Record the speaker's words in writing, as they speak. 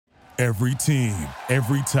Every team,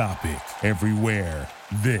 every topic, everywhere.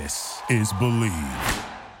 This is Believe.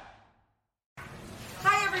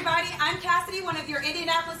 Hi, everybody. I'm Cassidy, one of your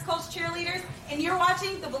Indianapolis Colts cheerleaders, and you're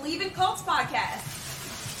watching the Believe in Colts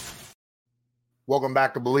podcast. Welcome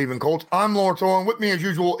back to Believe in Colts. I'm Lawrence Owen. With me, as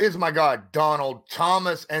usual, is my guy, Donald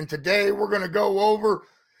Thomas. And today we're going to go over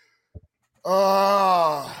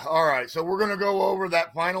all right, so we're going to go over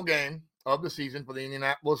that final game of the season for the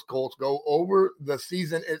Indianapolis Colts, go over the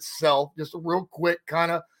season itself, just a real quick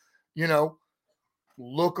kind of,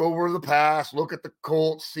 look over the past, look at the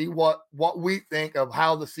Colts, see what we think of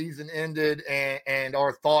how the season ended and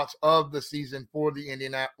our thoughts of the season for the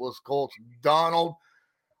Indianapolis Colts. Donald,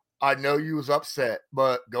 I know you was upset,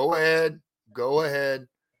 but go ahead,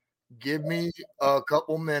 give me a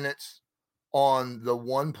couple minutes on the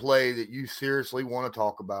one play that you seriously want to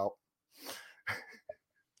talk about.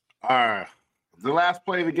 All right. The last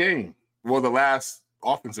play of the game. Well, the last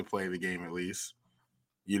offensive play of the game, at least.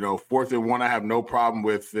 4th and 1, I have no problem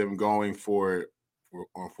with them going for it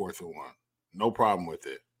on 4th and 1. No problem with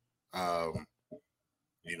it.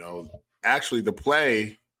 Actually, the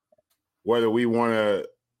play, whether we want to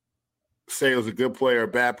say it was a good play or a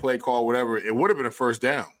bad play call, whatever, it would have been a first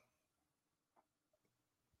down.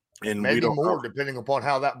 And maybe more, depending upon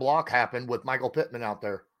how that block happened with Michael Pittman out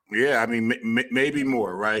there. Yeah, I mean, maybe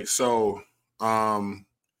more, right? So I'm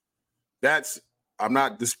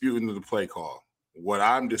not disputing the play call. What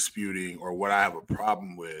I'm disputing or what I have a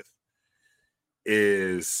problem with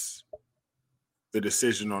is the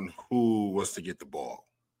decision on who was to get the ball.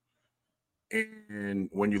 And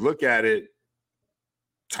when you look at it,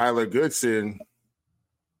 Tyler Goodson,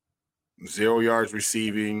 0 yards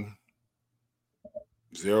receiving,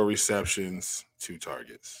 0 receptions, 2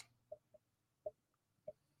 targets.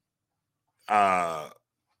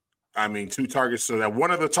 2 targets. So that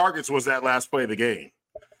one of the targets was that last play of the game.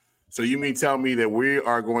 So you mean tell me that we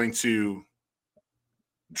are going to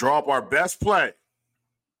draw up our best play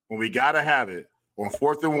when we got to have it on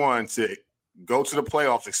 4th and 1 to go to the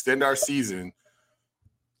playoffs, extend our season,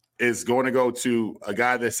 is going to go to a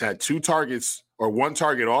guy that's had 2 targets or 1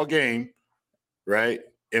 target all game, right?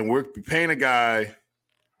 And we're paying a guy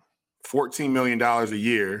 $14 million a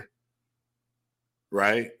year,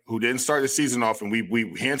 right, who didn't start the season off, and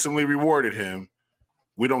we handsomely rewarded him.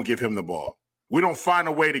 We don't give him the ball. We don't find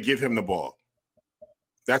a way to give him the ball.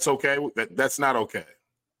 That's okay? That's not okay.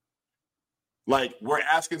 Like, we're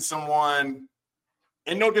asking someone,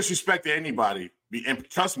 and no disrespect to anybody, and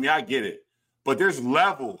trust me, I get it, but there's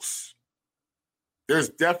levels. There's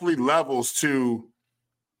definitely levels to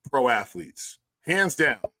pro athletes. Hands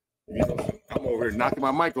down. I'm over here knocking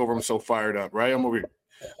my mic over. I'm so fired up, right? I'm over here.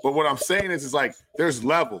 But what I'm saying is like there's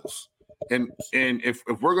levels. And if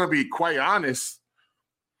we're going to be quite honest,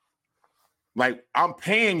 like I'm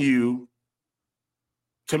paying you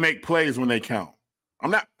to make plays when they count.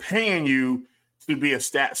 I'm not paying you to be a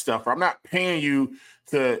stat stuffer. I'm not paying you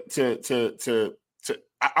I'm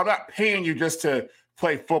not paying you just to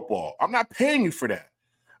play football. I'm not paying you for that.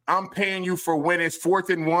 I'm paying you for when it's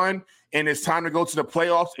 4th and 1 and it's time to go to the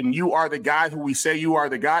playoffs and you are the guy who we say you are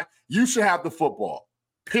the guy. You should have the football,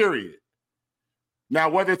 period. Now,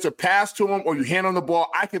 whether it's a pass to him or you hand him the ball,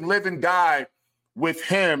 I can live and die with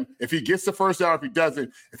him if he gets the first down, if he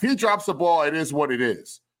doesn't. If he drops the ball, it is what it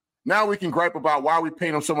is. Now we can gripe about why we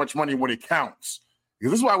paying him so much money when it counts.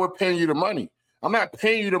 Because this is why we're paying you the money. I'm not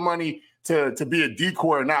paying you the money to be a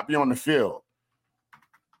decoy or not be on the field.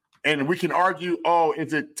 And we can argue,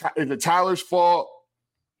 is it Tyler's fault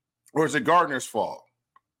or is it Gardner's fault?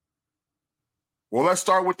 Well, let's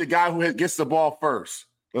start with the guy who gets the ball first.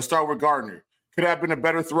 Let's start with Gardner. Could have been a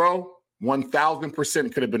better throw?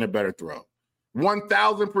 1,000% could have been a better throw.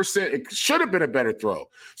 1,000%. It should have been a better throw.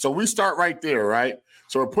 So we start right there, right?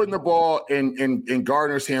 So we're putting the ball in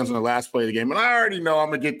Gardner's hands on the last play of the game. And I already know I'm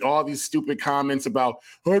going to get all these stupid comments about,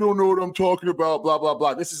 I don't know what I'm talking about, blah, blah,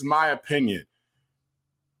 blah. This is my opinion.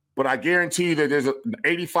 But I guarantee you that there's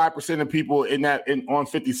 85% of people on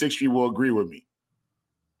 56th Street will agree with me,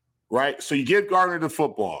 right? So you give Gardner the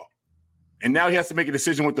football, and now he has to make a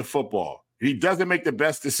decision with the football. He doesn't make the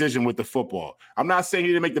best decision with the football. I'm not saying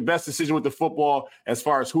he didn't make the best decision with the football as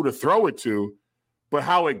far as who to throw it to, but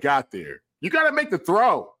how it got there. You got to make the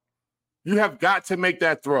throw. You have got to make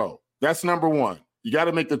that throw. That's number one. You got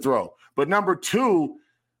to make the throw. But number two,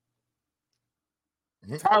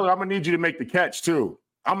 Tyler, I'm going to need you to make the catch too.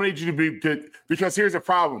 I'm going to need you to be good because here's the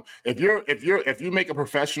problem. If you make a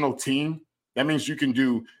professional team, that means you can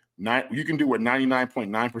do what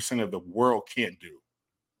 99.9% of the world can't do.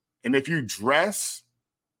 And if you dress,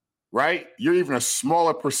 right, you're even a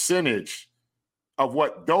smaller percentage of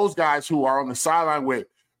what those guys who are on the sideline with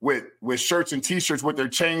with shirts and T-shirts with their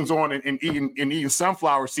chains on and eating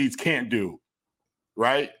sunflower seeds can't do,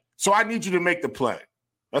 right? So I need you to make the play.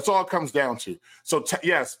 That's all it comes down to. So,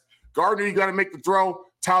 yes, Gardner, you got to make the throw.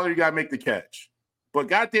 Tyler, you got to make the catch.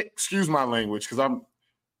 But excuse my language, because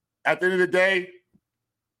at the end of the day,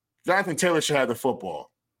 Jonathan Taylor should have the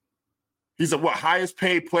football. He's highest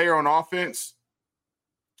paid player on offense?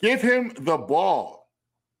 Give him the ball.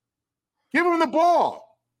 Give him the ball.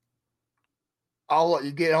 I'll let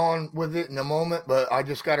you get on with it in a moment, but I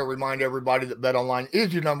just got to remind everybody that BetOnline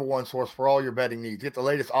is your number one source for all your betting needs. Get the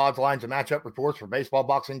latest odds, lines, and matchup reports for baseball,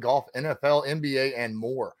 boxing, golf, NFL, NBA, and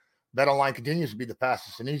more. BetOnline continues to be the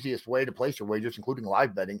fastest and easiest way to place your wagers, including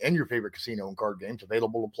live betting and your favorite casino and card games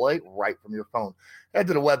available to play right from your phone. Head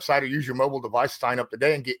to the website or use your mobile device, sign up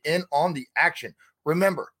today, and get in on the action.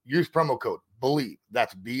 Remember, use promo code BELIEVE,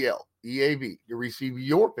 that's BLEAV, to receive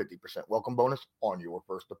your 50% welcome bonus on your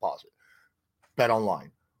first deposit.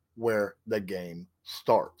 BetOnline, where the game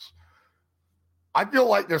starts. I feel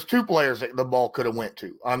like there's two players that the ball could have went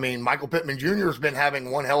to. I mean, Michael Pittman Jr. has been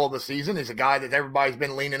having one hell of a season. He's a guy that everybody's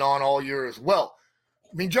been leaning on all year as well.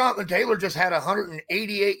 I mean, Jonathan Taylor just had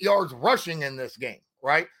 188 yards rushing in this game,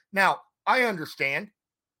 right? Now, I understand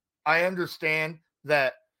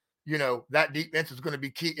that, that defense is going to be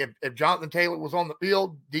key. If Jonathan Taylor was on the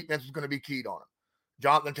field, defense is going to be keyed on him.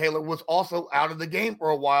 Jonathan Taylor was also out of the game for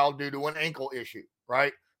a while due to an ankle issue,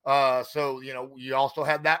 right? So, you also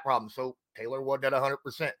had that problem. So Taylor wasn't at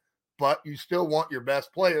 100%, but you still want your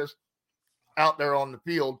best players out there on the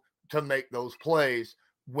field to make those plays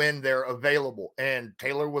when they're available. And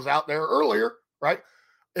Taylor was out there earlier, right?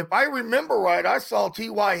 If I remember right, I saw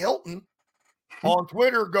T.Y. Hilton on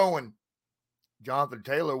Twitter going, Jonathan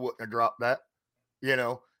Taylor wouldn't have dropped that.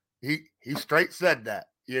 He straight said that,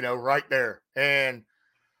 right there. And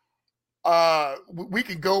we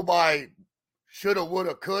can go by shoulda,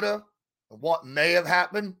 woulda, coulda, what may have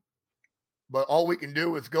happened, but all we can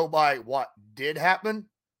do is go by what did happen.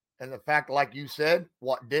 And the fact, like you said,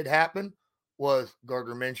 what did happen was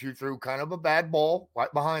Gardner Minshew threw kind of a bad ball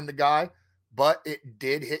right behind the guy, but it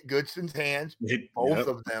did hit Goodson's hands, both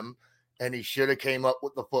of them, and he should have came up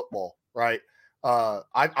with the football, right?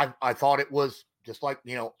 I thought it was just like,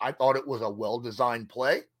 I thought it was a well-designed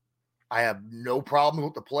play. I have no problem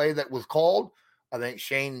with the play that was called. I think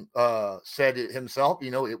Shane said it himself,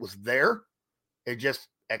 it was there. It just,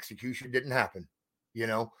 execution didn't happen,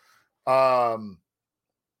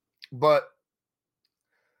 but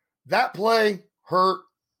that play hurt.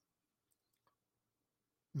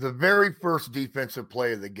 The very first defensive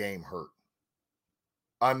play of the game hurt.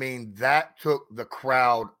 I mean, that took the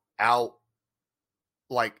crowd out.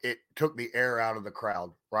 Like, it took the air out of the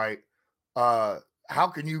crowd, right? How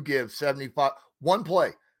can you give 75 one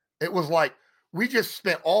play? It was like we just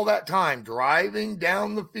spent all that time driving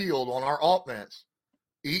down the field on our offense,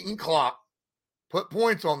 eating clock, put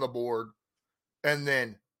points on the board, and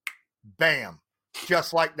then bam,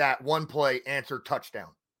 just like that, one play, answer touchdown,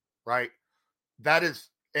 right? That is,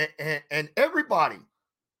 and everybody,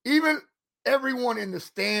 even everyone in the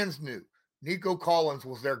stands knew Nico Collins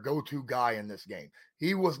was their go-to guy in this game.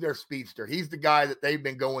 He was their speedster. He's the guy that they've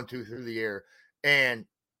been going to through the air. And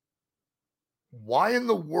why in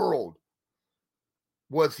the world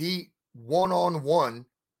was he one-on-one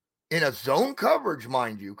in a zone coverage,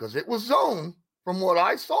 mind you, because it was zone from what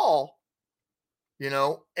I saw,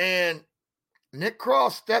 and Nick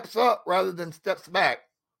Cross steps up rather than steps back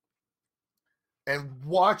and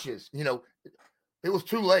watches, it was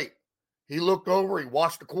too late. He looked over, he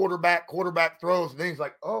watched the quarterback throws, and then he's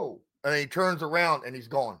like, oh, and then he turns around and he's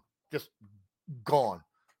gone, just gone,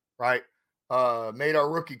 right? Made our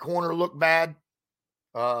rookie corner look bad.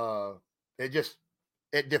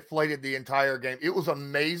 It deflated the entire game. It was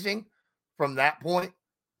amazing from that point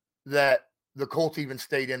that the Colts even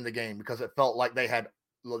stayed in the game because it felt like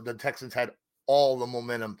the Texans had all the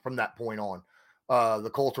momentum from that point on. The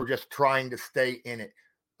Colts were just trying to stay in it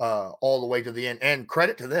all the way to the end. And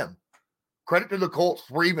credit to them. Credit to the Colts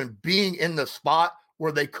for even being in the spot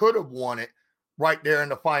where they could have won it right there in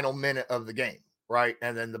the final minute of the game, right?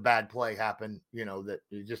 And then the bad play happened, that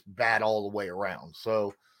is just bad all the way around.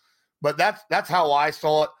 So, but that's how I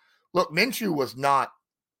saw it. Look, Minshew was not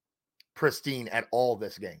pristine at all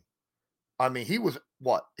this game. I mean, he was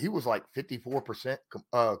like 54%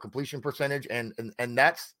 completion percentage, and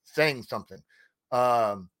that's saying something.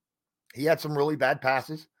 He had some really bad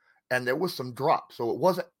passes, and there was some drops, so it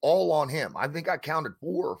wasn't all on him. I think I counted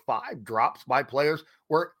 4 or 5 drops by players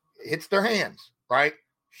where it hits their hands, right?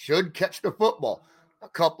 Should catch the football. A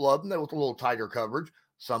couple of them, there was a little tighter coverage.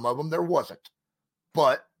 Some of them, there wasn't.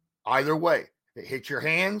 But either way, it hit your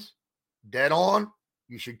hands, dead on,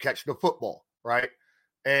 You should catch the football, right?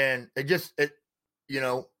 And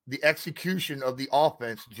the execution of the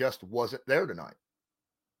offense just wasn't there tonight.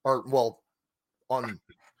 On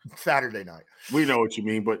Saturday night. We know what you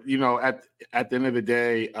mean, but at the end of the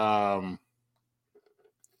day,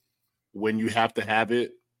 when you have to have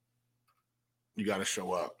it, you got to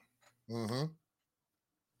show up. Mm-hmm.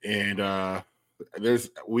 And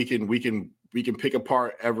we can pick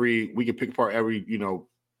apart every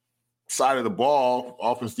side of the ball,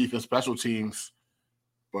 offense, defense, special teams,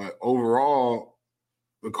 but overall,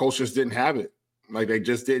 the Colts just didn't have it. Like they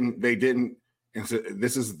didn't. And so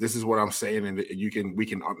this is what I'm saying, and we can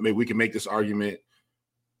make this argument,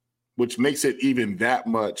 which makes it even that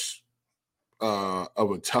much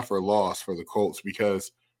of a tougher loss for the Colts,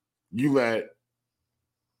 because you let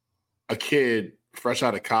a kid fresh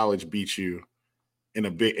out of college beat you in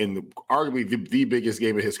arguably the biggest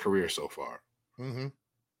game of his career so far. Mm-hmm.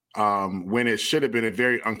 When it should have been a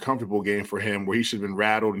very uncomfortable game for him, where he should have been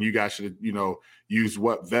rattled, and you guys should have used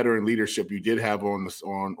what veteran leadership you did have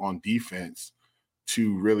on defense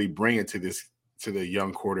to really bring it to the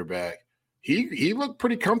young quarterback. He looked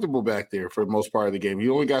pretty comfortable back there for the most part of the game. He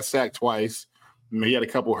only got sacked twice. I mean, he had a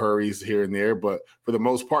couple hurries here and there, but for the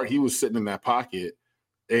most part, he was sitting in that pocket,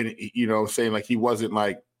 and saying like he wasn't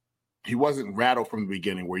rattled from the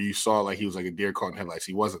beginning, where you saw like he was like a deer caught in headlights.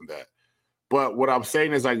 He wasn't that. But what I'm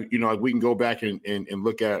saying is like we can go back and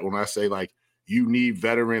look at when I say like you need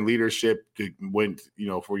veteran leadership to win,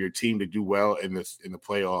 for your team to do well in the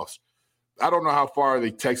playoffs. I don't know how far the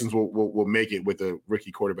Texans will make it with a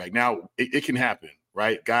rookie quarterback. Now, it can happen,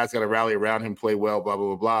 right? Guys got to rally around him, play well, blah,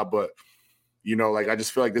 blah, blah, blah. But, I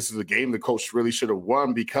just feel like this is a game the coach really should have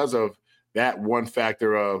won because of that one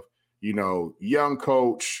factor of, young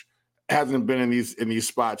coach, hasn't been in these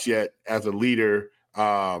spots yet as a leader,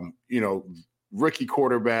 rookie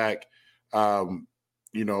quarterback, overall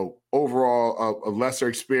a lesser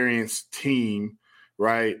experienced team,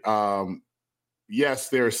 right? Yes,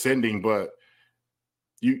 they're ascending, but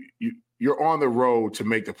you're on the road to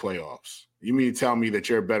make the playoffs. You mean to tell me that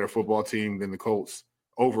you're a better football team than the Colts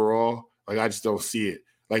overall? Like, I just don't see it.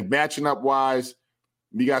 Like, matching up wise,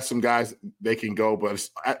 we got some guys they can go, but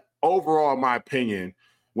overall, in my opinion,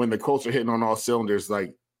 when the Colts are hitting on all cylinders,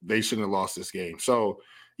 like, they shouldn't have lost this game. So,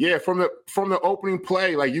 yeah, from the opening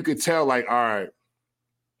play, like, you could tell, like, all right,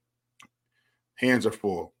 hands are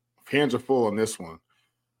full. Hands are full on this one,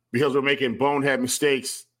 because we're making bonehead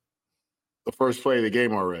mistakes the first play of the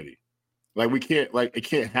game already. Like, it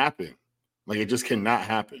can't happen. Like, it just cannot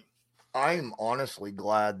happen. I'm honestly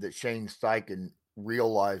glad that Shane Steichen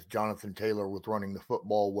realized Jonathan Taylor was running the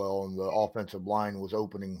football well, and the offensive line was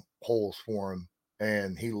opening holes for him,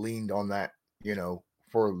 and he leaned on that,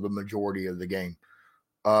 for the majority of the game.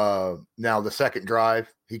 Now the second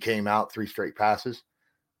drive, he came out 3 straight passes,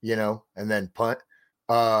 and then punt.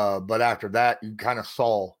 But after that, you kind of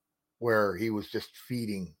saw where he was just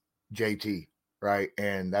feeding JT, right?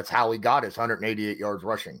 And that's how he got his 188 yards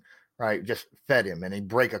rushing, right? Just fed him, and he'd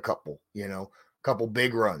break a couple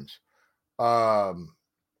big runs.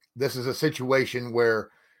 This is a situation where,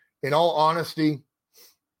 in all honesty,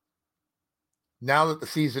 now that the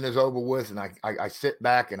season is over with, and I sit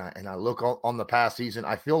back and I look on the past season,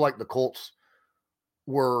 I feel like the Colts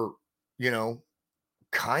were,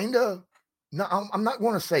 kind of, no, I'm not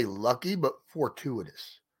going to say lucky, but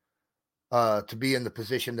fortuitous to be in the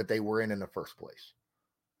position that they were in the first place.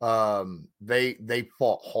 They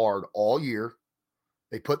fought hard all year.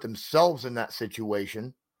 They put themselves in that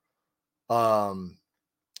situation. And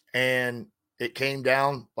it came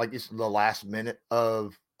down like it's the last minute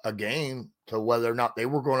of a game to whether or not they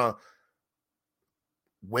were going to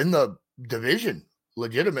win the division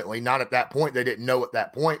legitimately. Not at that point. They didn't know at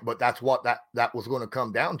that point, but that's what that was going to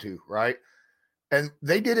come down to. Right. And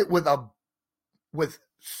they did it with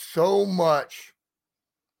so much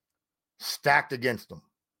stacked against them,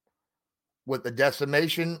 with the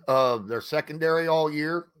decimation of their secondary all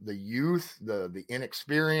year, the youth, the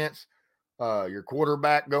inexperience, your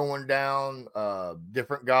quarterback going down,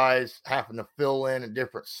 different guys having to fill in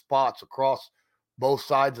different spots across both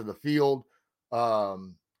sides of the field,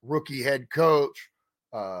 rookie head coach,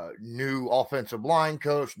 new offensive line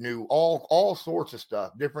coach, new all sorts of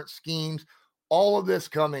stuff, different schemes, all of this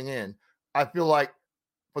coming in. I feel like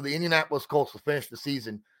for the Indianapolis Colts to finish the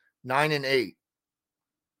season 9-8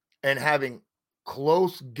 and having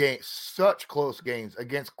such close games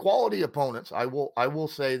against quality opponents. I will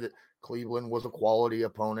say that Cleveland was a quality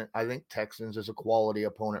opponent. I think Texans is a quality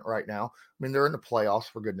opponent right now. I mean, they're in the playoffs,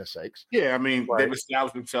 for goodness sakes. Yeah, I mean, they've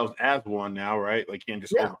established themselves as one now, right? Like, you can't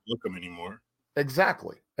just overlook them anymore.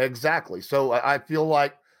 Exactly. So I feel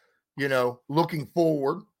like, looking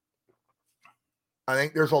forward, I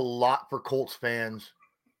think there's a lot for Colts fans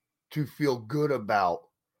to feel good about.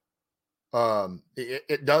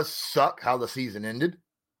 It does suck how the season ended,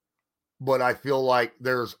 but I feel like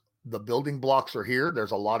the building blocks are here.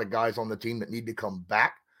 There's a lot of guys on the team that need to come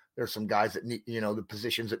back. There's some guys that need, the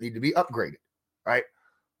positions that need to be upgraded, right?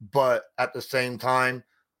 But at the same time,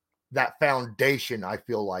 that foundation, I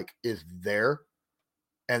feel like, is there,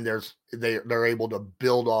 and they're able to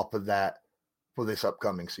build off of that for this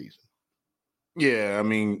upcoming season. Yeah, I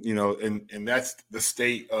mean, and that's the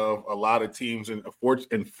state of a lot of teams, and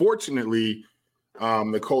fortunately,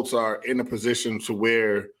 the Colts are in a position to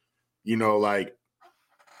where, like,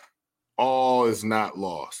 all is not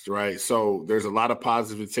lost, right? So there's a lot of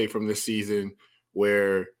positive to take from this season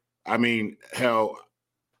where, I mean, hell,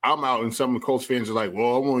 I'm out and some of the Colts fans are like,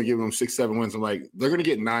 well, I'm going to give them 6-7 wins. I'm like, they're going to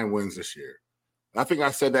get 9 wins this year. I think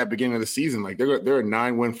I said that at the beginning of the season. Like, they're a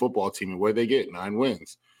 9-win football team, and where they get 9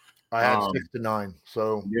 wins. I had 6-9.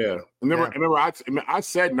 So yeah, remember, I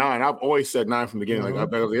said 9. I've always said 9 from the beginning. Mm-hmm.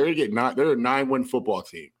 Like, they're going to get 9. They're a 9-win football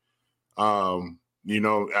team. Because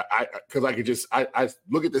I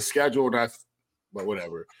look at the schedule and but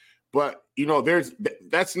whatever. But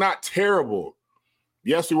that's not terrible.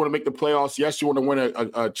 Yes, you want to make the playoffs. Yes, you want to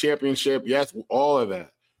win a championship. Yes, all of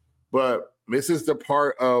that. But this is the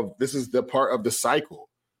part of the cycle,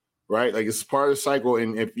 right? Like, it's part of the cycle.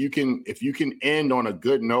 And if you can end on a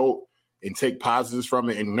good note and take positives from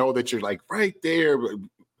it and know that you're like right there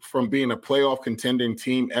from being a playoff contending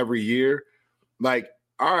team every year, like,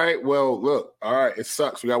 all right, well, look, all right, it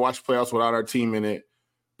sucks. We got to watch playoffs without our team in it.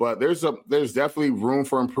 But there's definitely room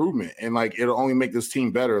for improvement. And, like, it'll only make this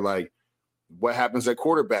team better. Like, what happens at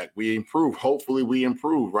quarterback? We improve. Hopefully we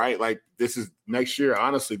improve, right? Like, this is next year,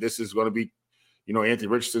 honestly, this is going to be, Anthony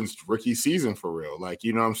Richardson's rookie season for real. Like,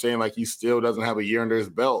 you know what I'm saying? Like, he still doesn't have a year under his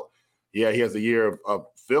belt. Yeah, he has a year of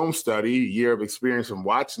film study, year of experience from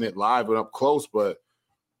watching it live and up close, but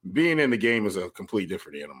being in the game is a complete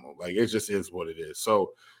different animal. Like, it just is what it is.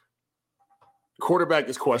 So quarterback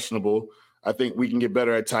is questionable. I think we can get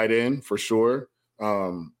better at tight end for sure.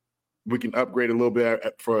 We can upgrade a little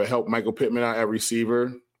bit for help Michael Pittman out at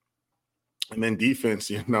receiver. And then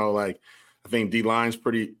defense, like, I think D-line's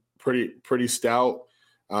pretty stout.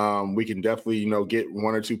 We can definitely, get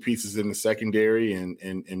 1 or 2 pieces in the secondary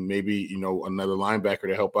and maybe, another linebacker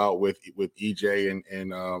to help out with EJ and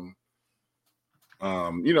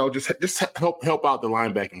just help out the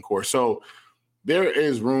linebacking core. So there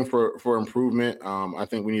is room for improvement. I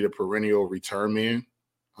think we need a perennial return man.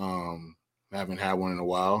 Haven't had one in a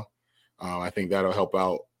while. I think that'll help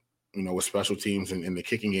out, with special teams and in the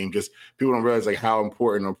kicking game. Just people don't realize like how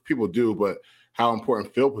important, or people do, but how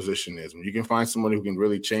important field position is. When you can find someone who can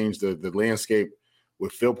really change the landscape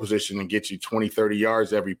with field position and get you 20, 30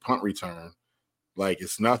 yards every punt return, like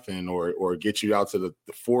it's nothing, or get you out to the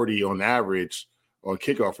 40 on average on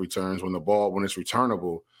kickoff returns when it's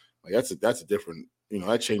returnable. Like that's a different,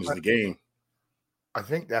 that changes the game. I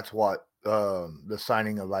think that's what the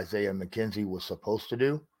signing of Isaiah McKenzie was supposed to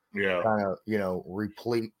do. Yeah. Kind of,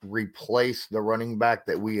 replace the running back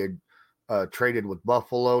that we had traded with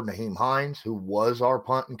Buffalo, Naheem Hines, who was our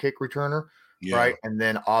punt and kick returner. Yeah. Right. And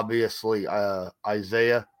then obviously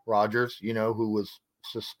Isaiah Rodgers, who was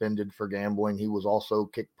suspended for gambling. He was also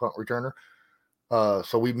kick punt returner.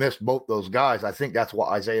 So we missed both those guys. I think that's what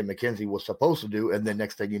Isaiah McKenzie was supposed to do. And then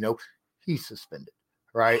next thing you know, he's suspended.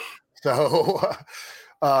 Right. So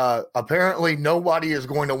apparently nobody is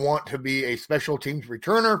going to want to be a special teams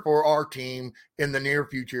returner for our team in the near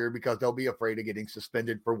future because they'll be afraid of getting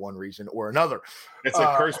suspended for one reason or another. It's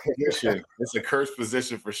a cursed position. It's a cursed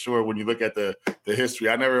position for sure. When you look at the history,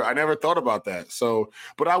 I never thought about that. So,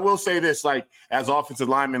 but I will say this, like as offensive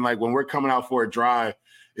linemen, like when we're coming out for a drive,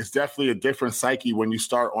 it's definitely a different psyche when you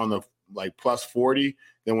start on the like plus 40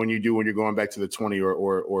 than when you do when you're going back to the 20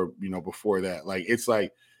 or before that. Like it's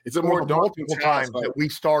a more daunting time that we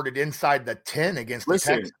started inside the 10 against the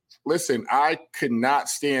Texans. Listen, I could not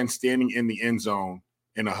stand standing in the end zone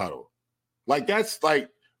in a huddle. Like that's like,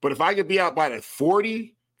 but if I could be out by the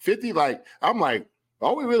 40, 50, like I'm like,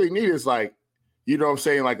 all we really need is like, what I'm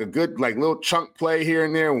saying, like a good like little chunk play here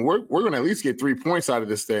and there, and we're going to at least get 3 points out of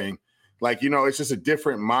this thing. Like, it's just a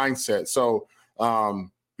different mindset. So,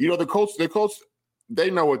 the Colts,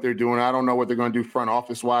 they know what they're doing. I don't know what they're going to do front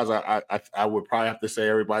office wise. I would probably have to say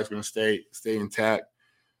everybody's going to stay intact.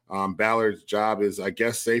 Ballard's job is, I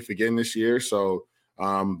guess, safe again this year. So,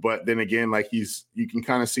 but then again, like you can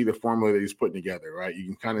kind of see the formula that he's putting together, right? You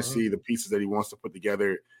can kind of see the pieces that he wants to put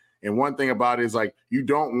together. And one thing about it is like, you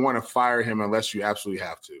don't want to fire him unless you absolutely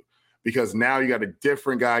have to. because now you got a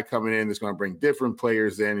different guy coming in that's going to bring different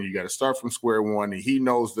players in, and you got to start from square one. And he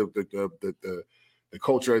knows the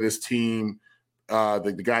culture of this team.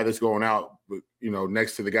 The guy that's going out,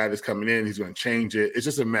 next to the guy that's coming in, he's going to change it. It's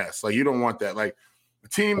just a mess. Like, you don't want that. Like, the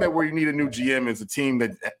team that where you need a new GM is a team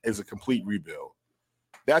that is a complete rebuild.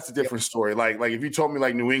 That's a different story. Like if you told me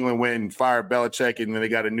like New England went and fired Belichick and then they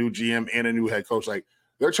got a new GM and a new head coach, like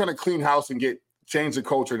they're trying to clean house and change the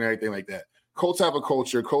culture and everything like that. Colts have a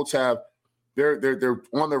culture. Colts have they're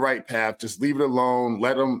on the right path. Just leave it alone.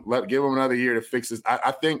 Give them another year to fix this.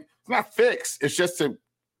 I think it's not fixed. It's just to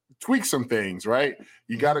tweak some things, right?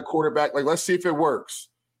 You got a quarterback. Like, let's see if it works.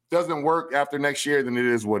 Doesn't work after next year, then it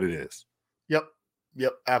is what it is.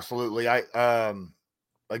 Yep, absolutely.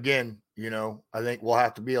 Again, I think we'll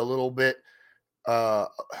have to be a little bit,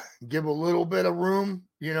 give a little bit of room,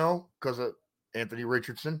 because of Anthony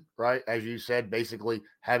Richardson, right? As you said, basically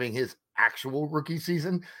having his actual rookie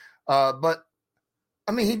season. But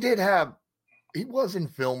I mean, he was in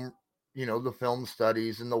film, the film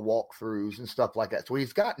studies and the walkthroughs and stuff like that. So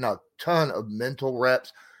he's gotten a ton of mental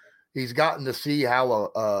reps. He's gotten to see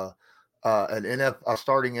how a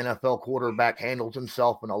starting NFL quarterback handles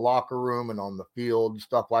himself in a locker room and on the field and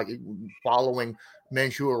stuff like it, following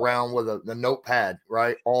Minshew around with a notepad,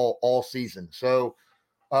 right? All season. So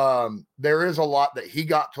there is a lot that he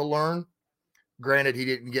got to learn. Granted, he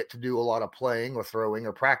didn't get to do a lot of playing or throwing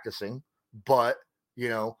or practicing, but he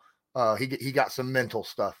got some mental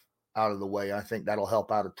stuff out of the way. I think that'll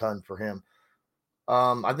help out a ton for him.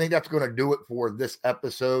 I think that's going to do it for this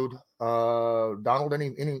episode. Donald,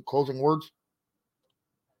 any closing words?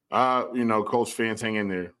 Colts fans, hang in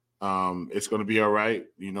there. It's going to be all right.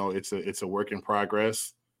 It's a work in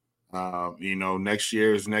progress. Next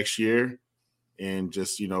year is next year, and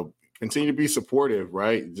just continue to be supportive,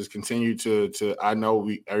 right? Just continue to. I know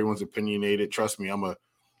everyone's opinionated. Trust me, I'm a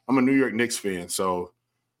New York Knicks fan, so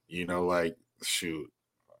shoot.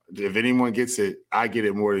 If anyone gets it, I get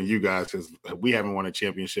it more than you guys because we haven't won a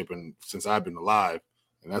championship since I've been alive,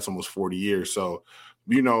 and that's almost 40 years. So,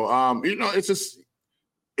 it's just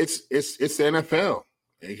it's the NFL.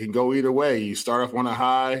 It can go either way. You start off on a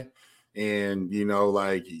high, and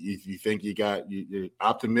you think you're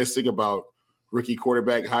optimistic about rookie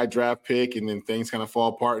quarterback, high draft pick, and then things kind of fall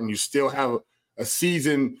apart, and you still have a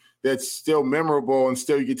season that's still memorable and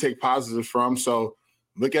still you can take positives from. So.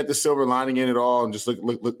 Look at the silver lining in it all, and just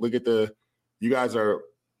look at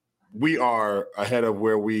we are ahead of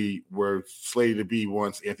where we were slated to be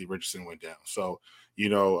once Anthony Richardson went down. So,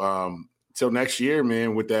 till next year,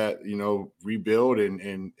 man, with that, rebuild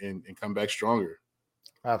and come back stronger.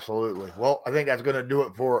 Absolutely. Well, I think that's going to do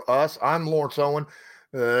it for us. I'm Lawrence Owen.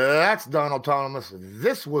 That's Donald Thomas.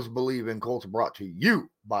 This was Believe in Colts, brought to you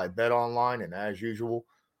by Bet Online, and as usual,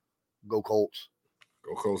 go Colts.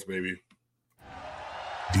 Go Colts, baby.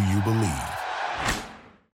 Do you believe?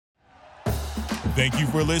 Thank you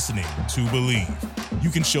for listening to Believe. You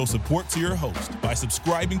can show support to your host by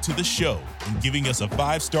subscribing to the show and giving us a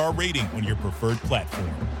 5-star rating on your preferred platform.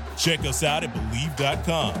 Check us out at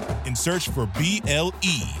Believe.com and search for BLEAV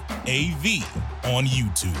on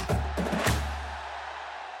YouTube.